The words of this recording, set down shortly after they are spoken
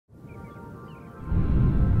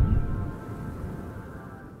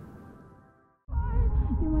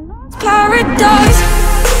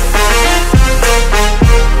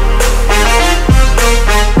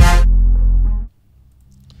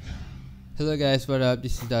Hello guys, what up?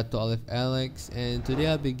 This is Dr. Olive Alex, and today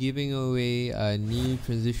I'll be giving away new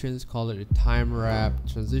transitions called the time wrap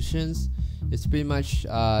transitions. It's pretty much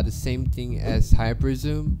the same thing as hyper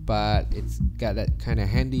zoom, but it's got that kind of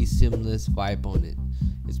handy seamless vibe on it.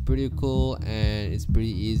 It's pretty cool and it's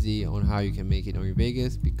pretty easy on how you can make it on your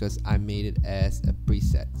Vegas because I made it as a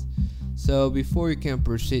preset. So before you can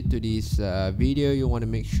proceed to this video, you want to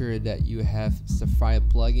make sure that you have Sapphire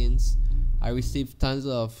plugins. I received tons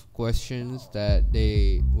of questions that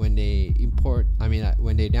when they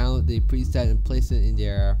download the preset and place it in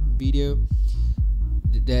their video,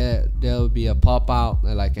 there'll be a pop-out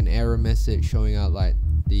like an error message showing out like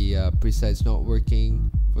the preset is not working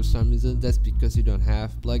for some reason. That's because you don't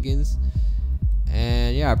have plugins.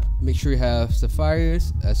 And yeah, make sure you have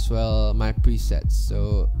sapphires as well my presets.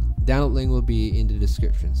 So download link will be in the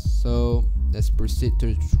description. So let's proceed to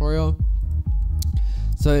the tutorial.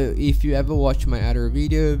 So if you ever watch my other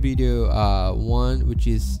video 1, which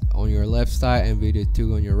is on your left side, and video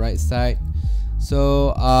 2 on your right side. So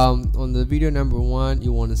on the video number 1,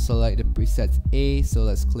 you want to select the presets A. So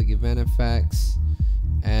let's click event effects,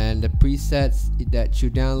 and the presets that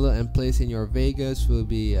you download and place in your Vegas will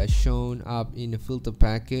be shown up in the filter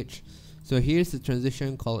package. So here's the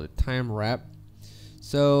transition called time wrap.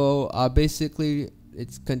 So basically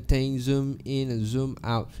it contains zoom in and zoom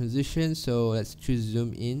out transition. So let's choose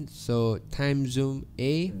zoom in. So time zoom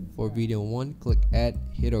A for video 1, click add,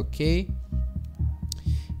 hit OK,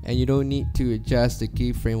 and you don't need to adjust the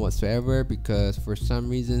keyframe whatsoever because for some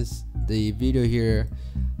reasons the video here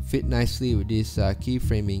fit nicely with this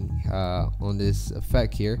keyframing on this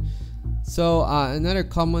effect here. So another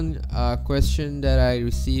common question that I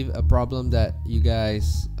receive, a problem that you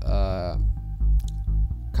guys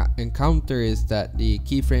encounter, is that the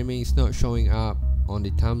keyframing is not showing up on the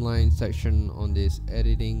timeline section on this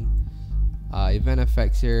editing event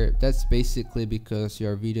effects here. That's basically because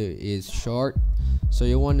your video is short, so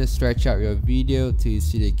you want to stretch out your video to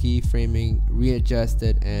see the keyframing, readjust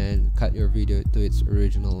it, and cut your video to its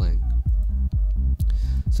original length.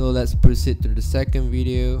 So let's proceed to the second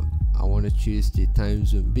video. I want to choose the time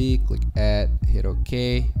zoom B, click add, hit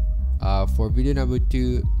OK. For video number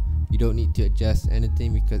 2, you don't need to adjust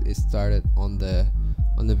anything because it started on the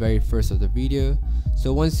very first of the video.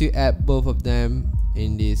 So once you add both of them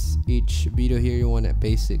in each video here, you want to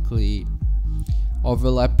basically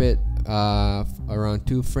overlap it around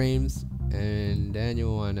 2 frames, and then you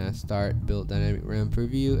want to start build dynamic RAM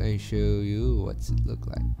preview and show you what's it look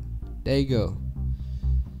like. There you go.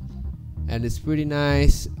 And it's pretty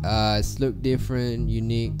nice. It's look different,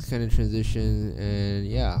 unique kind of transition. And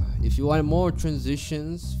yeah, if you want more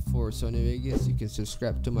transitions for Sony Vegas, you can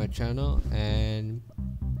subscribe to my channel and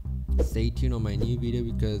stay tuned on my new video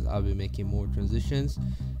because I'll be making more transitions.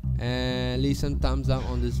 And leave some thumbs up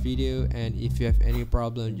on this video, and if you have any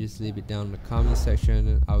problem, just leave it down in the comment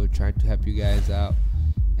section. I will try to help you guys out.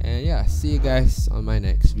 And yeah, see you guys on my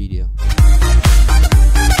next video.